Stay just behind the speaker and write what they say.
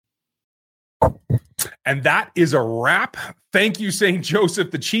And that is a wrap. Thank you, St. Joseph.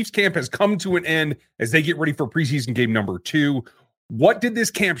 The Chiefs camp has come to an end as they get ready for preseason game number 2. What did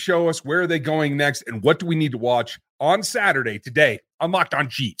this camp show us? Where are they going next? And what do we need to watch on Saturday today on Locked On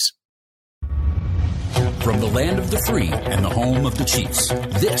Chiefs? From the land of the free and the home of the Chiefs,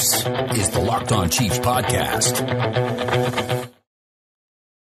 this is the Locked On Chiefs podcast.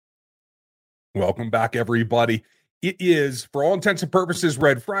 Welcome back, everybody. It is, for all intents and purposes,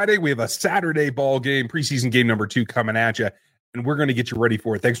 Red Friday. We have a Saturday ball game, preseason game number 2 coming at you, and we're going to get you ready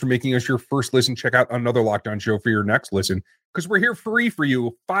for it. Thanks for making us your first listen. Check out another Locked On show for your next listen, because we're here free for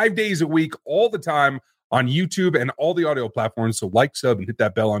you 5 days a week, all the time on YouTube and all the audio platforms. So like, sub, and hit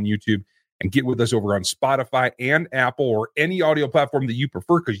that bell on YouTube, and get with us over on Spotify and Apple or any audio platform that you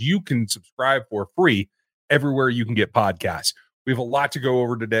prefer, because you can subscribe for free everywhere you can get podcasts. We have a lot to go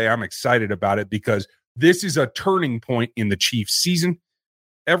over today. I'm excited about it because this is a turning point in the Chiefs season.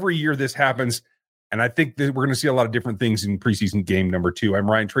 Every year this happens, and I think that we're going to see a lot of different things in preseason game number 2.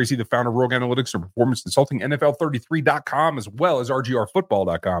 I'm Ryan Tracy, the founder of Rogue Analytics and Performance Consulting, NFL33.com, as well as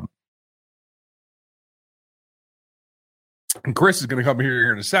RGRFootball.com. And Chris is going to come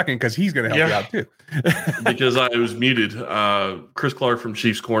here in a second because he's going to help you out too. Because I was muted. Chris Clark from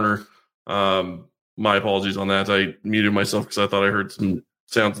Chiefs Corner. My apologies on that. I muted myself because I thought I heard some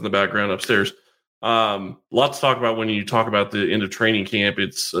sounds in the background upstairs. Lots to talk about when you talk about the end of training camp.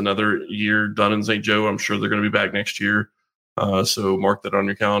 It's another year done in St. Joe. I'm sure they're going to be back next year. So mark that on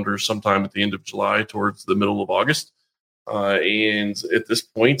your calendar sometime at the end of July towards the middle of August. And at this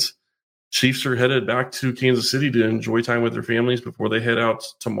point, Chiefs are headed back to Kansas City to enjoy time with their families before they head out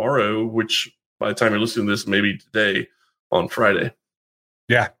tomorrow, which by the time you're listening to this, maybe today on Friday.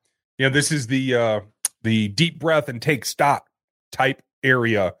 Yeah. Yeah. This is the deep breath and take stock type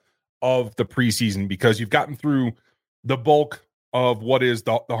area of the preseason, because you've gotten through the bulk of what is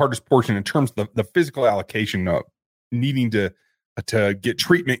the hardest portion in terms of the physical allocation of needing to get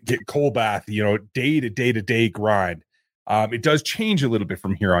treatment, get cold bath, day to day grind. It does change a little bit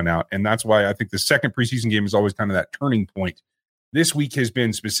from here on out. And that's why I think the second preseason game is always kind of that turning point. This week has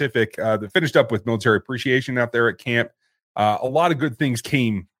been specific. They finished up with military appreciation out there at camp. A lot of good things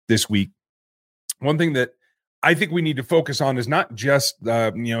came this week. One thing that I think we need to focus on is not just,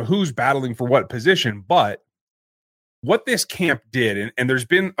 who's battling for what position, but what this camp did. And there's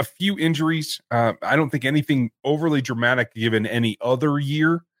been a few injuries. I don't think anything overly dramatic given any other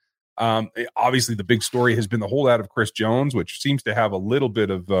year. Obviously, the big story has been the holdout of Chris Jones, which seems to have a little bit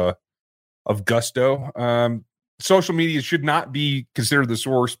of gusto. Social media should not be considered the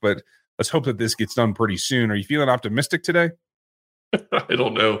source, but let's hope that this gets done pretty soon. Are you feeling optimistic today? I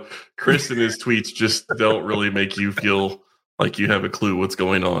don't know. Chris and his tweets just don't really make you feel like you have a clue what's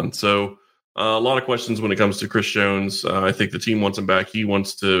going on. So a lot of questions when it comes to Chris Jones. I think the team wants him back.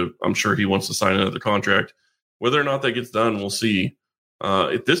 I'm sure he wants to sign another contract. Whether or not that gets done, we'll see.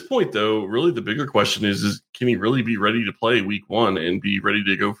 At this point, though, really the bigger question is can he really be ready to play week 1 and be ready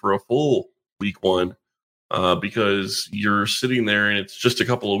to go for a full week 1? Because you're sitting there and it's just a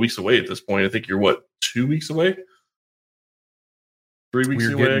couple of weeks away at this point. I think you're 2 weeks away? 3 weeks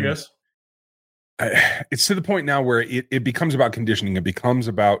away, I guess. It's to the point now where it becomes about conditioning. It becomes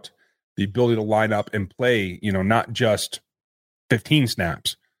about the ability to line up and play, not just 15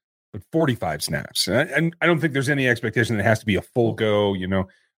 snaps, but 45 snaps. And I don't think there's any expectation that it has to be a full go.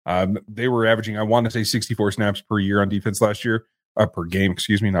 They were averaging, I want to say 64 snaps per year on defense last year, per game,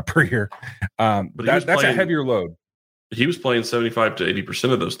 excuse me, not per year. But that's a heavier load. He was playing 75 to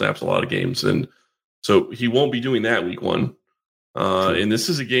 80% of those snaps, a lot of games. And so he won't be doing that week 1. And this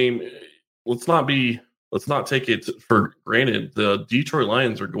is a game. Let's not take it for granted. The Detroit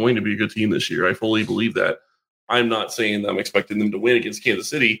Lions are going to be a good team this year. I fully believe that. I'm not saying that I'm expecting them to win against Kansas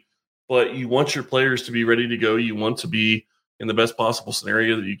City, but you want your players to be ready to go. You want to be in the best possible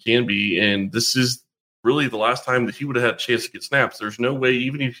scenario that you can be. And this is really the last time that he would have had a chance to get snaps. There's no way,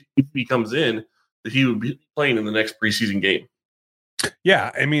 even if he comes in, that he would be playing in the next preseason game.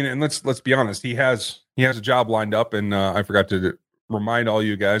 Yeah, I mean, and let's be honest. He has a job lined up, and I forgot to remind all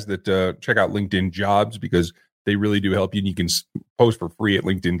you guys that check out LinkedIn Jobs, because they really do help you. And you can post for free at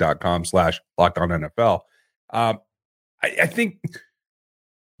linkedin.com/LockedOnNFL. I think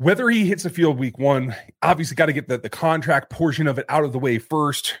whether he hits the field week 1, obviously got to get the contract portion of it out of the way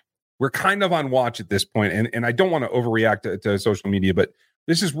first. We're kind of on watch at this point, and I don't want to overreact to social media, but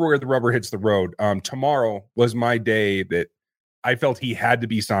this is where the rubber hits the road. Tomorrow was my day that I felt he had to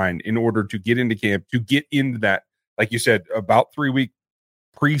be signed in order to get into camp, to get into that, like you said, about 3-week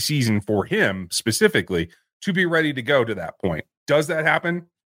preseason for him specifically, to be ready to go to that point. Does that happen?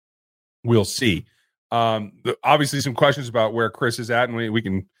 We'll see. Obviously some questions about where Chris is at, and we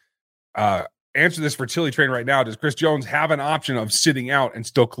can answer this for Tilly Train right now. Does Chris Jones have an option of sitting out and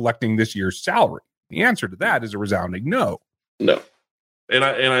still collecting this year's salary? The answer to that is a resounding no. No. And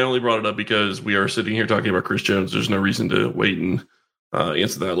I only brought it up because we are sitting here talking about Chris Jones. There's no reason to wait and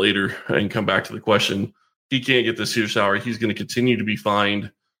answer that later and come back to the question. He can't get this year's salary. He's going to continue to be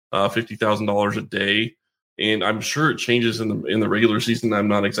fined $50,000 a day. And I'm sure it changes in the regular season. I'm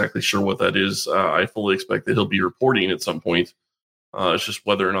not exactly sure what that is. I fully expect that he'll be reporting at some point. It's just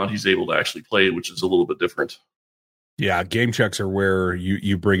whether or not he's able to actually play, which is a little bit different. Yeah, game checks are where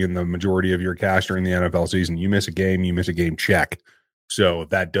you bring in the majority of your cash during the NFL season. You miss a game check. So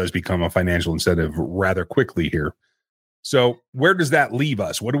that does become a financial incentive rather quickly here. So where does that leave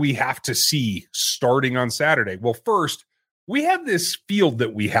us? What do we have to see starting on Saturday? Well, first, we have this field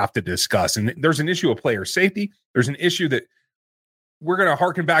that we have to discuss, and there's an issue of player safety. There's an issue that we're going to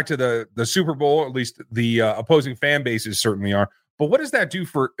harken back to the Super Bowl, at least the opposing fan bases certainly are. But what does that do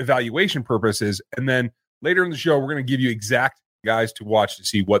for evaluation purposes? And then later in the show, we're going to give you exact guys to watch to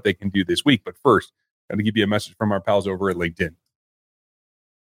see what they can do this week. But first, I'm going to give you a message from our pals over at LinkedIn.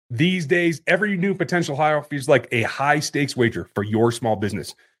 These days, every new potential hire feels like a high-stakes wager for your small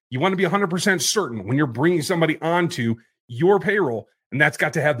business. You want to be 100% certain when you're bringing somebody onto your payroll, and that's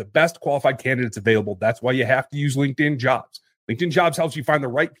got to have the best qualified candidates available. That's why you have to use LinkedIn Jobs. LinkedIn Jobs helps you find the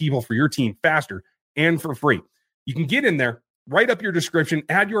right people for your team faster and for free. You can get in there, write up your description,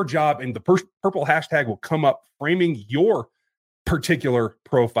 add your job, and the purple hashtag will come up framing your particular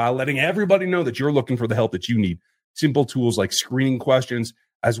profile, letting everybody know that you're looking for the help that you need. Simple tools like screening questions,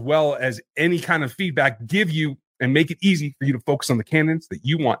 as well as any kind of feedback, give you and make it easy for you to focus on the candidates that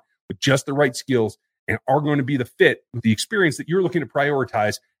you want with just the right skills and are going to be the fit with the experience that you're looking to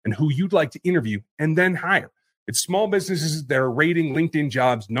prioritize and who you'd like to interview and then hire. It's small businesses that are rating LinkedIn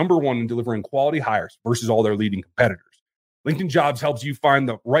Jobs #1 in delivering quality hires versus all their leading competitors. LinkedIn Jobs helps you find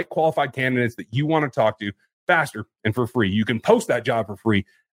the right qualified candidates that you want to talk to faster and for free. You can post that job for free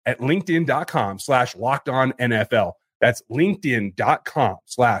at linkedin.com/LockedOnNFL. That's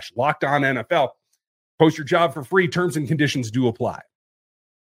linkedin.com/LockedOnNFL. Post your job for free. Terms and conditions do apply.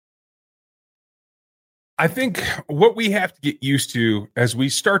 I think what we have to get used to as we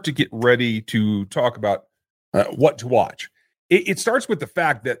start to get ready to talk about what to watch, it starts with the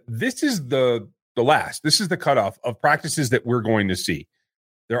fact that this is the cutoff of practices that we're going to see.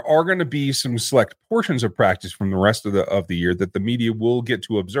 There are going to be some select portions of practice from the rest of the year that the media will get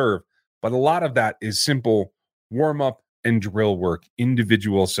to observe, but a lot of that is simple warm-up and drill work,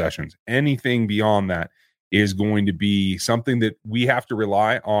 individual sessions. Anything beyond that is going to be something that we have to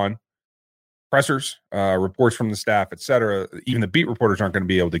rely on pressers, reports from the staff, et cetera. Even the beat reporters aren't going to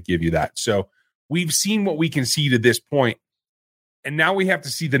be able to give you that. So we've seen what we can see to this point, and now we have to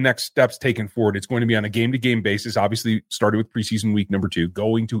see the next steps taken forward. It's going to be on a game-to-game basis, obviously started with preseason week number 2,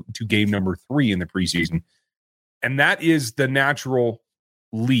 going to game number 3 in the preseason. And that is the natural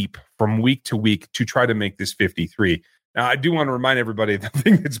leap from week to week to try to make this 53. Now, I do want to remind everybody, the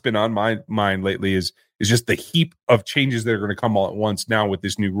thing that's been on my mind lately is just the heap of changes that are going to come all at once now with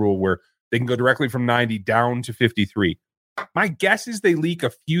this new rule where they can go directly from 90 down to 53. My guess is they leak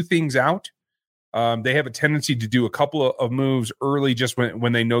a few things out. They have a tendency to do a couple of moves early just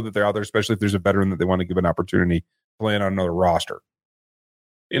when they know that they're out there, especially if there's a veteran that they want to give an opportunity playing on another roster.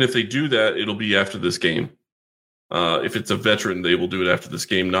 And if they do that, it'll be after this game. If it's a veteran, they will do it after this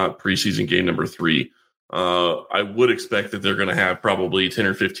game, not preseason game number 3. I would expect that they're going to have probably 10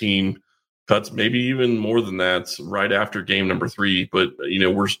 or 15 cuts, maybe even more than that, right after game number 3. But,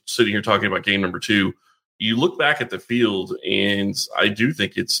 we're sitting here talking about game number 2. You look back at the field, and I do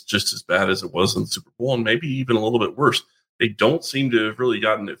think it's just as bad as it was in the Super Bowl, and maybe even a little bit worse. They don't seem to have really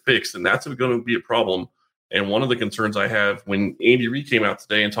gotten it fixed, and that's going to be a problem. And one of the concerns I have when Andy Reid came out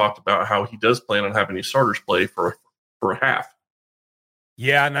today and talked about how he does plan on having his starters play for a half.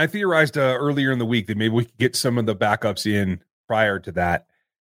 Yeah, and I theorized earlier in the week that maybe we could get some of the backups in prior to that.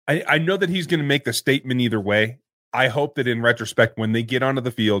 I know that he's going to make the statement either way. I hope that in retrospect, when they get onto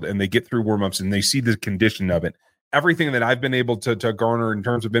the field and they get through warmups and they see the condition of it, everything that I've been able to garner in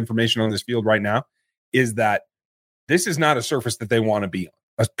terms of information on this field right now is that this is not a surface that they want to be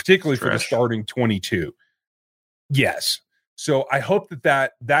on, particularly for the starting 22. Yes. So I hope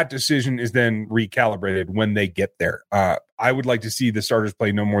that decision is then recalibrated when they get there. I would like to see the starters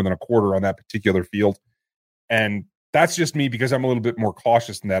play no more than a quarter on that particular field. And that's just me because I'm a little bit more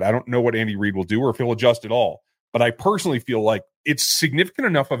cautious than that. I don't know what Andy Reid will do or if he'll adjust at all. But I personally feel like it's significant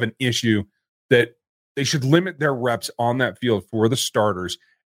enough of an issue that they should limit their reps on that field for the starters.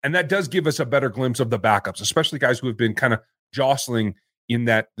 And that does give us a better glimpse of the backups, especially guys who have been kind of jostling in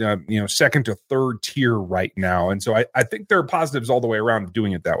that second to third tier right now. And so I think there are positives all the way around of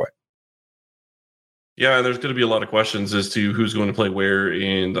doing it that way. Yeah, and there's going to be a lot of questions as to who's going to play where,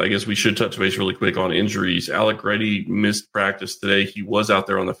 and I guess we should touch base really quick on injuries. Alec Reddy missed practice today. He was out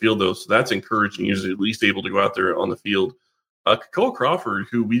there on the field, though, so that's encouraging. He was at least able to go out there on the field. Cole Crawford,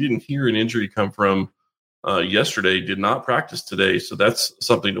 who we didn't hear an injury come from yesterday, did not practice today, so that's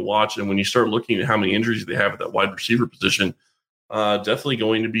something to watch. And when you start looking at how many injuries they have at that wide receiver position, definitely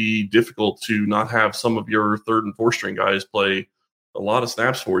going to be difficult to not have some of your third and fourth string guys play a lot of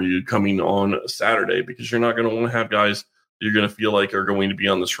snaps for you coming on Saturday, because you're not going to want to have guys that you're going to feel like are going to be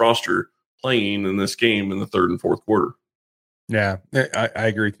on this roster playing in this game in the third and fourth quarter. Yeah, I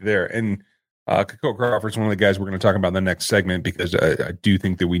agree with you there. And Cole Crawford's one of the guys we're going to talk about in the next segment, because I do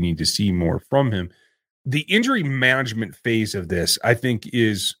think that we need to see more from him. The injury management phase of this, I think,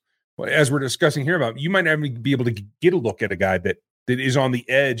 is, as we're discussing here about, you might not even be able to get a look at a guy that is on the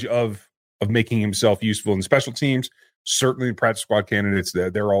edge of making himself useful in special teams. Certainly the practice squad candidates,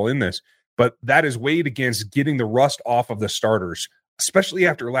 they're all in this, but that is weighed against getting the rust off of the starters, especially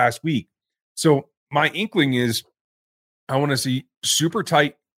after last week. So my inkling is I want to see super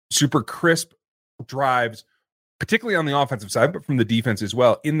tight, super crisp drives, particularly on the offensive side, but from the defense as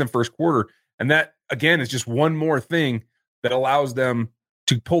well in the first quarter. And that, again, is just one more thing that allows them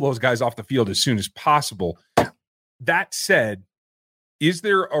to pull those guys off the field as soon as possible. That said, is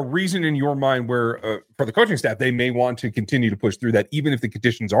there a reason in your mind where, for the coaching staff, they may want to continue to push through that, even if the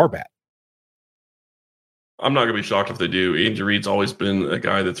conditions are bad? I'm not going to be shocked if they do. Andy Reid's always been a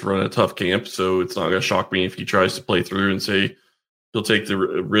guy that's run a tough camp, so it's not going to shock me if he tries to play through and say he'll take the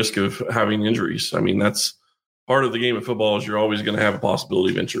risk of having injuries. I mean, that's part of the game of football, is you're always going to have a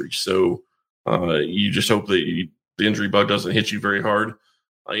possibility of injury. So you just hope that the injury bug doesn't hit you very hard.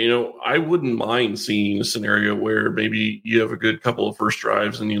 I wouldn't mind seeing a scenario where maybe you have a good couple of first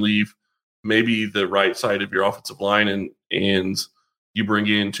drives and you leave maybe the right side of your offensive line and you bring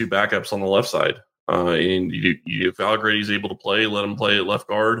in two backups on the left side. And if Alec Reddy's able to play, let him play at left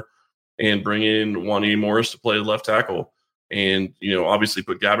guard and bring in Wanya Morris to play left tackle. And, obviously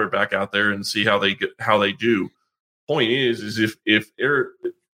put Gabbert back out there and see how they do. Point is if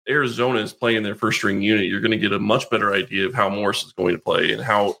Arizona is playing their first string unit, you're going to get a much better idea of how Morris is going to play and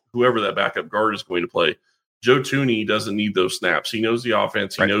how whoever that backup guard is going to play. Joe Thuney doesn't need those snaps. He knows the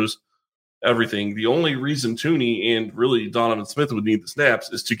offense. He knows everything. The only reason Thuney and really Donovan Smith would need the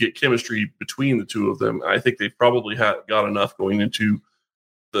snaps is to get chemistry between the two of them. I think they've probably got enough going into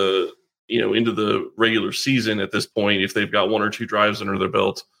the regular season at this point, if they've got one or two drives under their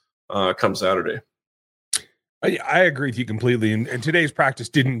belt come Saturday. I agree with you completely. And today's practice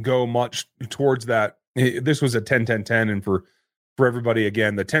didn't go much towards that. This was a 10-10-10. And for everybody,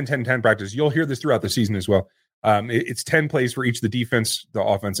 again, the 10-10-10 practice, you'll hear this throughout the season as well. It's 10 plays for each of the defense, the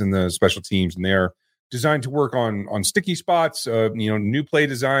offense, and the special teams. And they're designed to work on sticky spots, new play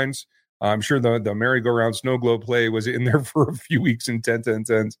designs. I'm sure the merry-go-round snow globe play was in there for a few weeks in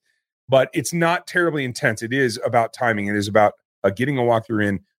 10-10-10s. But it's not terribly intense. It is about timing. It is about getting a walkthrough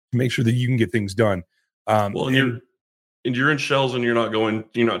in to make sure that you can get things done. You're in shells and you're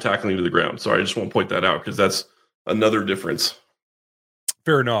not tackling to the ground. So I just want to point that out, because that's another difference.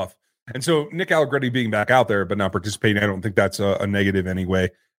 Fair enough. And so Nick Allegretti being back out there but not participating, I don't think that's a negative anyway.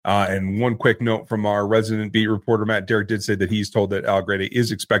 And one quick note from our resident beat reporter, Matt Derrick, did say that he's told that Allegretti is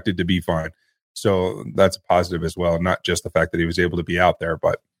expected to be fine. So that's a positive as well, not just the fact that he was able to be out there.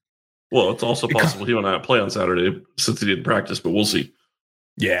 But it's also possible he might not play on Saturday since he didn't practice, but we'll see.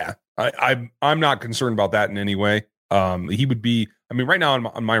 Yeah, I'm not concerned about that in any way. He would be, right now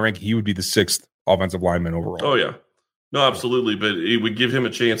on my ranking, he would be the 6th offensive lineman overall. Oh, yeah. No, absolutely. But it would give him a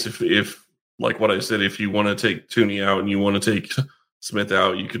chance if like what I said, if you want to take Thuney out and you want to take Smith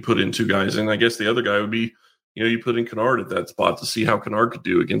out, you could put in two guys. And I guess the other guy would be, you put in Kennard at that spot to see how Kennard could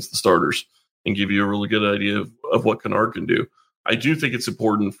do against the starters and give you a really good idea of what Kennard can do. I do think it's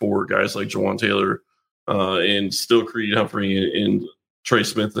important for guys like Jawan Taylor and still Creed Humphrey and Trey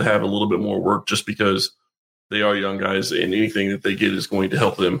Smith to have a little bit more work, just because they are young guys and anything that they get is going to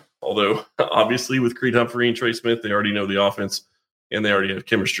help them. Although, obviously, with Creed Humphrey and Trey Smith, they already know the offense and they already have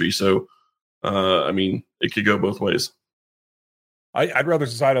chemistry. So, it could go both ways. I'd rather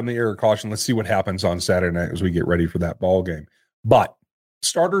decide on the air of caution. Let's see what happens on Saturday night as we get ready for that ball game. But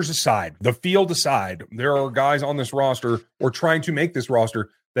starters aside, the field aside, there are guys on this roster or trying to make this roster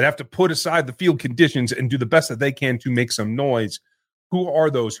that have to put aside the field conditions and do the best that they can to make some noise. Who are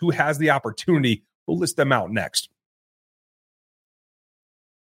those? Who has the opportunity? We'll list them out next.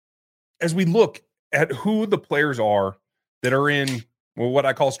 As we look at who the players are that are in what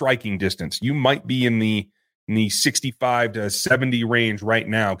I call striking distance, you might be in the 65 to 70 range right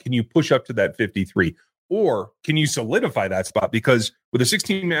now. Can you push up to that 53? Or can you solidify that spot? Because with a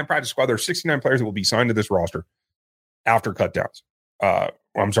 16-man practice squad, there are 69 players that will be signed to this roster after cutdowns.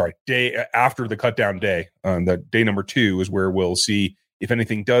 Day after the cutdown day. The day number 2 is where we'll see if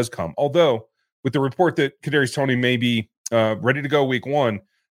anything does come. Although, with the report that Kadarius Toney may be ready to go week 1,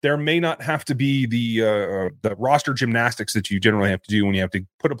 there may not have to be the roster gymnastics that you generally have to do when you have to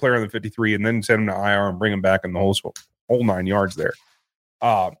put a player on the 53 and then send him to IR and bring him back in the whole 9 yards there.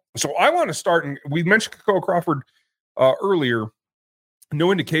 So I want to start, and we mentioned Kiko Crawford earlier. No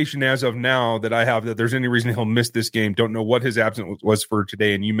indication as of now that I have that there's any reason he'll miss this game. Don't know what his absence was for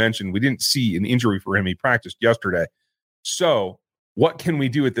today. And you mentioned we didn't see an injury for him. He practiced yesterday. So what can we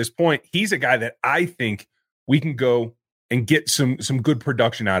do at this point? He's a guy that I think we can go and get some good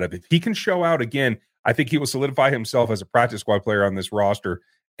production out of. If he can show out again, I think he will solidify himself as a practice squad player on this roster.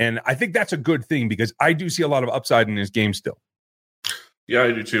 And I think that's a good thing because I do see a lot of upside in his game still. Yeah,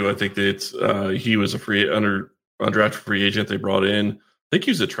 I do too. I think that he was a undrafted free agent they brought in. I think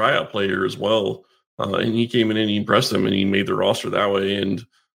he was a tryout player as well. And he came in and he impressed them and he made the roster that way. And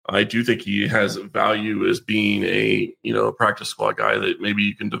I do think he has value as being a practice squad guy that maybe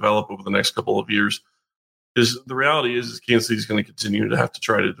you can develop over the next couple of years. Because the reality is Kansas City is going to continue to have to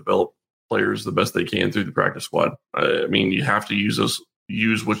try to develop players the best they can through the practice squad. I mean, you have to use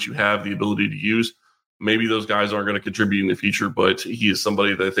what you have the ability to use. Maybe those guys aren't going to contribute in the future, but he is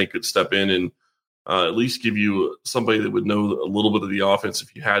somebody that I think could step in and at least give you somebody that would know a little bit of the offense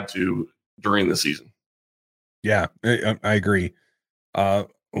if you had to during the season. Yeah, I agree.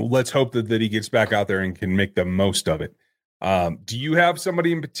 Let's hope that he gets back out there and can make the most of it. Do you have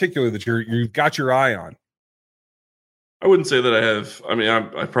somebody in particular that you've got your eye on? I wouldn't say that I have. I mean,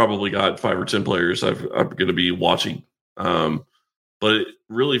 I probably got 5 or 10 players I'm going to be watching. But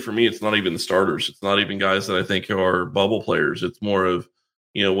really, for me, it's not even the starters. It's not even guys that I think are bubble players. It's more of,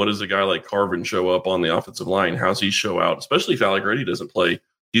 what does a guy like Carvin show up on the offensive line? How's he show out? Especially if Allegretti doesn't play.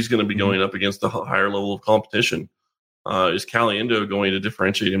 He's going to be going up against a higher level of competition. Is Caliendo going to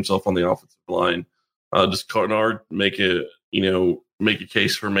differentiate himself on the offensive line? Does Carnard make a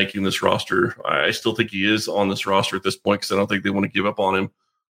case for making this roster? I still think he is on this roster at this point because I don't think they want to give up on him.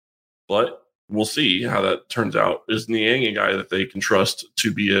 But we'll see how that turns out. Is Niang a guy that they can trust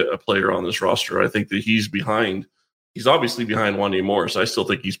to be a player on this roster? I think that he's behind. He's obviously behind Wanya Morris. I still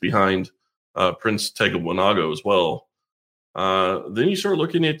think he's behind Prince Tegawanago as well. Then you start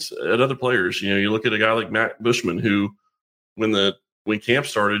looking at other players. You look at a guy like Matt Bushman, who when camp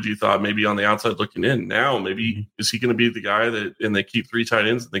started, you thought maybe on the outside looking in. Now maybe is he going to be the guy that, and they keep 3 tight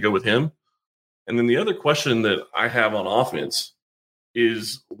ends and they go with him? And then the other question that I have on offense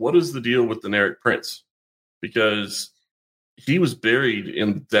is, what is the deal with Deneric Prince? Because he was buried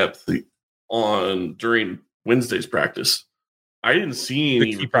in depth during Wednesday's practice. I didn't see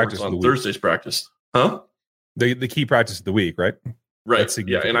any reports on Thursday's practice. Huh? The key practice of the week, right? Right.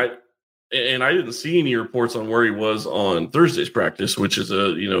 Yeah, and I didn't see any reports on where he was on Thursday's practice, which is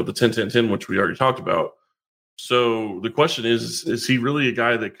the 10-10-10, which we already talked about. So the question is he really a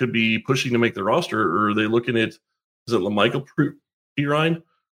guy that could be pushing to make the roster, or are they looking at, is it LaMichael Pirine?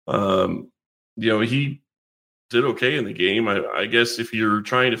 He did okay in the game. I guess if you're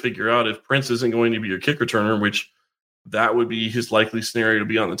trying to figure out if Prince isn't going to be your kick returner, which that would be his likely scenario to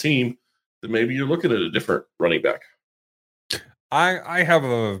be on the team, then maybe you're looking at a different running back. I have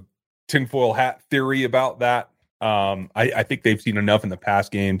a tinfoil hat theory about that. I think they've seen enough in the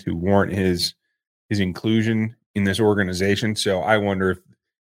past game to warrant his inclusion in this organization. So I wonder if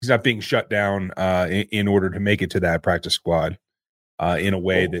he's not being shut down in order to make it to that practice squad in a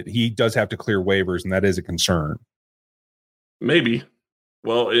way that he does have to clear waivers, and that is a concern. Maybe.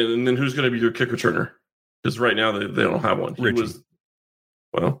 Well, and then who's going to be your kick returner? Because right now they don't have one.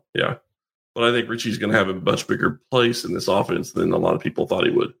 Yeah. But I think Richie's going to have a much bigger place in this offense than a lot of people thought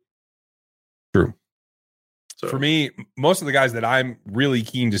he would. True. So for me, most of the guys that I'm really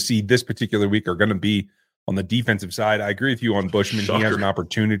keen to see this particular week are going to be on the defensive side. I agree with you on Bushman. Shocker. He has an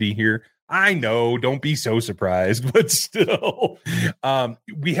opportunity here. I know. Don't be so surprised, but still,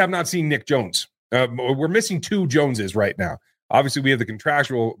 we have not seen Nick Jones. We're missing 2 Joneses right now. Obviously, we have the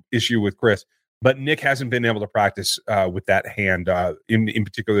contractual issue with Chris, but Nick hasn't been able to practice with that hand, in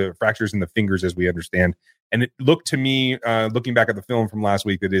particular, fractures in the fingers, as we understand. And it looked to me, looking back at the film from last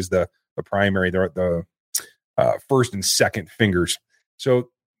week, that is the primary, the first and second fingers. So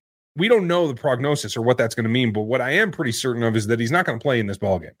we don't know the prognosis or what that's going to mean. But what I am pretty certain of is that he's not going to play in this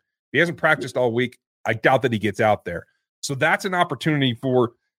ballgame. He hasn't practiced all week. I doubt that he gets out there. So that's an opportunity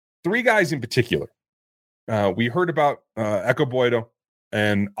for 3 guys in particular. We heard about Echo Boydo,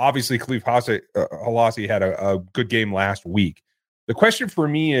 and obviously Khalif Halasi had a good game last week. The question for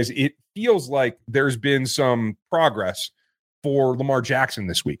me is, it feels like there's been some progress for Lamar Jackson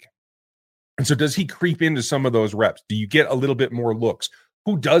this week. And so does he creep into some of those reps? Do you get a little bit more looks?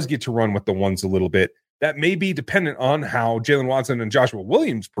 Who does get to run with the ones a little bit? That may be dependent on how Jalen Watson and Joshua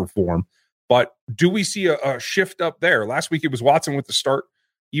Williams perform. But do we see a shift up there? Last week it was Watson with the start,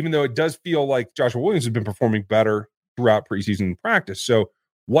 even though it does feel like Joshua Williams has been performing better throughout preseason practice. So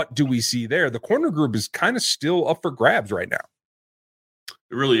what do we see there? The corner group is kind of still up for grabs right now.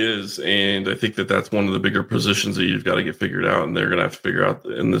 It really is. And I think that that's one of the bigger positions that you've got to get figured out. And they're going to have to figure out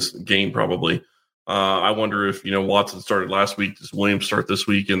in this game probably. I wonder if, Watson started last week, does Williams start this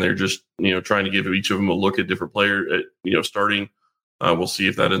week? And they're just, trying to give each of them a look at different player at, starting. We'll see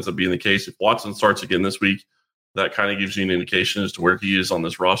if that ends up being the case. If Watson starts again this week, that kind of gives you an indication as to where he is on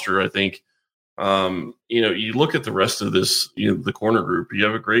this roster. I think, you look at the rest of this, the corner group, you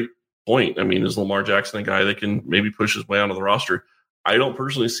have a great point. I mean, is Lamar Jackson a guy that can maybe push his way onto the roster? I don't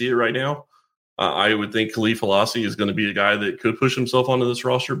personally see it right now. I would think Khalif Halassi is going to be a guy that could push himself onto this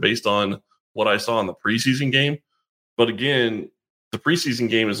roster based on what I saw in the preseason game. But again, the preseason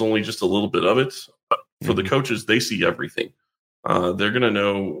game is only just a little bit of it. For the coaches, they see everything. They're going to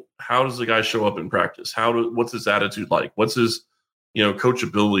know, how does the guy show up in practice? What's his attitude like? What's his,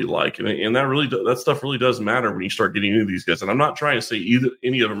 coachability like? And that stuff really does matter when you start getting into these guys. And I'm not trying to say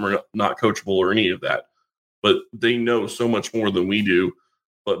any of them are not coachable or any of that, but they know so much more than we do.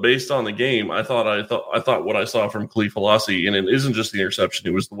 But based on the game, I thought what I saw from Khalif Halassi, and it isn't just the interception;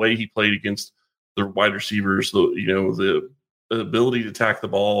 it was the way he played against the wide receivers. The ability to tack the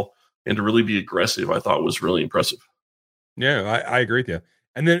ball and to really be aggressive, I thought was really impressive. Yeah, I agree with you.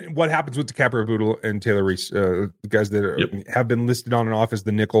 And then what happens with DiCaprio Bootle and Taylor Reese, the guys that have been listed on and off as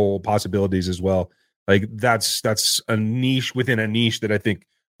the nickel possibilities as well? Like that's a niche within a niche that I think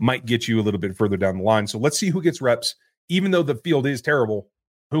might get you a little bit further down the line. So let's see who gets reps. Even though the field is terrible,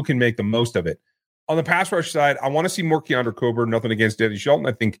 who can make the most of it? On the pass rush side, I want to see more Keandre Coburn. Nothing against Danny Shelton.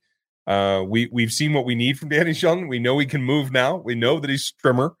 I think we've seen what we need from Danny Shelton. We know he can move now. We know that he's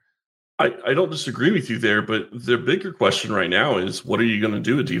trimmer. I don't disagree with you there, but the bigger question right now is, what are you going to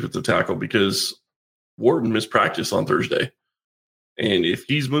do at defensive tackle? Because Wharton missed practice on Thursday. And if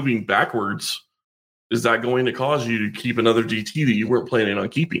he's moving backwards, is that going to cause you to keep another DT that you weren't planning on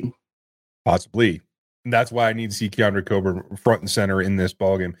keeping? Possibly. And that's why I need to see Keandre Coburn front and center in this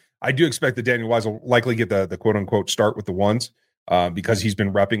ballgame. I do expect that Daniel Wise will likely get the quote-unquote start with the ones because he's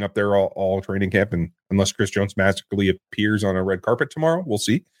been repping up there all training camp. And unless Chris Jones magically appears on a red carpet tomorrow, we'll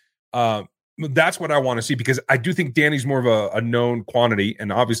see. That's what I want to see, because I do think Danny's more of a known quantity.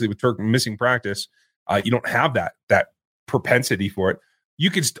 And obviously with Turk missing practice, you don't have that propensity for it. You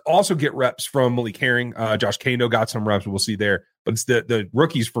could also get reps from Malik Herring. Josh Kano got some reps. We'll see there. But it's the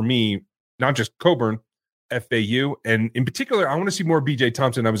rookies for me, not just Coburn, FAU. And in particular, I want to see more BJ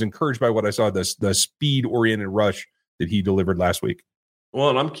Thompson. I was encouraged by what I saw, the speed-oriented rush that he delivered last week. Well,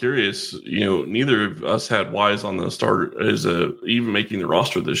 and I'm curious, neither of us had Wise on the start as even making the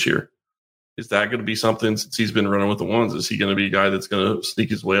roster this year. Is that going to be something, since he's been running with the ones? Is he going to be a guy that's going to sneak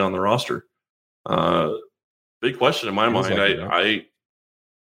his way on the roster? Big question in my mind.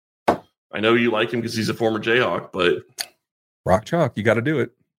 I know you like him because he's a former Jayhawk, but Rock chalk, you got to do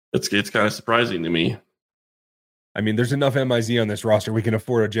it. It's kind of surprising to me. I mean, there's enough MIZ on this roster. We can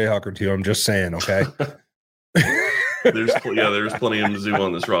afford a Jayhawk or two. I'm just saying, okay? There's plenty of Mizzou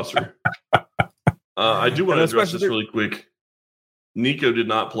on this roster. I do want to address this really quick. Nico did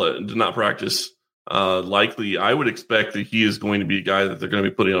not practice. Likely, I would expect that he is going to be a guy that they're going to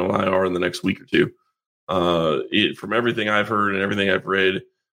be putting on IR in the next week or two. From everything I've heard and everything I've read,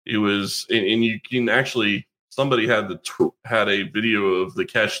 it was, and you can actually, somebody had a video of the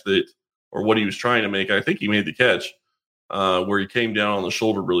catch or what he was trying to make. I think he made the catch where he came down on the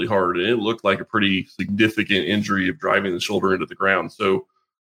shoulder really hard, and it looked like a pretty significant injury of driving the shoulder into the ground. So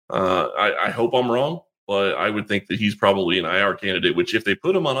I hope I'm wrong, but I would think that he's probably an IR candidate, which if they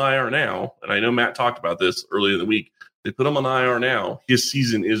put him on IR now, and I know Matt talked about this earlier in the week, they put him on IR now, his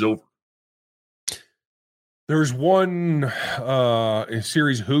season is over. There's one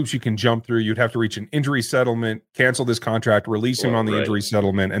series of hoops you can jump through. You'd have to reach an injury settlement, cancel this contract, release him on the injury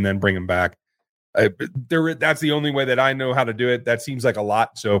settlement, and then bring him back. That's the only way that I know how to do it. That seems like a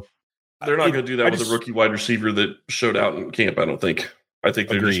lot. So they're not going to do that with a rookie wide receiver that showed out in camp, I don't think. I think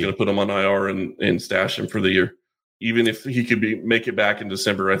they're just going to put him on IR and stash him for the year. Even if he could make it back in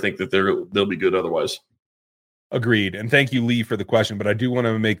December, I think that they'll be good otherwise. Agreed. And thank you, Lee, for the question. But I do want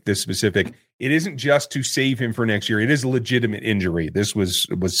to make this specific. It isn't just to save him for next year. It is a legitimate injury. This was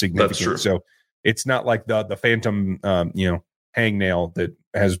significant. That's true. So it's not like the phantom, hangnail that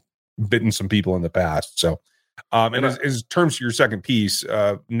has bitten some people in the past. So And as terms to your second piece,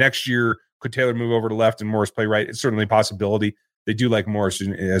 next year, could Taylor move over to left and Morris play right? It's certainly a possibility. They do like Morris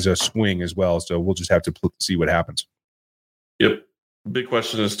as a swing as well, so we'll just have to see what happens. Yep. Big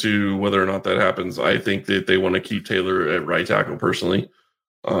question as to whether or not that happens. I think that they want to keep Taylor at right tackle personally.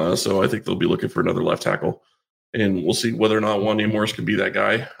 So I think they'll be looking for another left tackle. And we'll see whether or not Wanya Morris can be that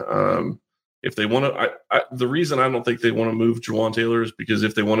guy. If they want to, the reason I don't think they want to move Jawaan Taylor is because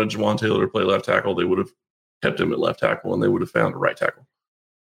if they wanted Jawaan Taylor to play left tackle, they would have kept him at left tackle and they would have found a right tackle.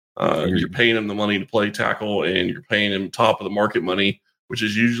 You're paying him the money to play tackle and you're paying him top of the market money, which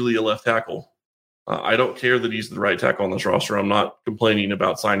is usually a left tackle. I don't care that he's the right tackle on this roster. I'm not complaining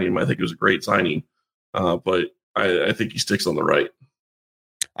about signing him. I think it was a great signing, but I think he sticks on the right.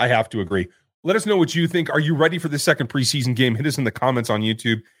 I have to agree. Let us know what you think. Are you ready for the second preseason game? Hit us in the comments on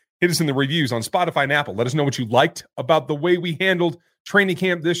YouTube. Hit us in the reviews on Spotify and Apple. Let us know what you liked about the way we handled training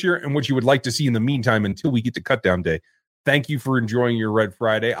camp this year and what you would like to see in the meantime until we get to cutdown day. Thank you for enjoying your Red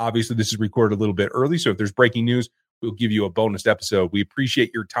Friday. Obviously, this is recorded a little bit early, so if there's breaking news, we'll give you a bonus episode. We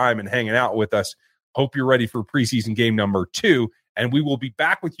appreciate your time and hanging out with us. Hope you're ready for preseason game number 2, and we will be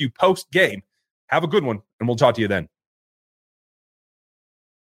back with you post-game. Have a good one, and we'll talk to you then.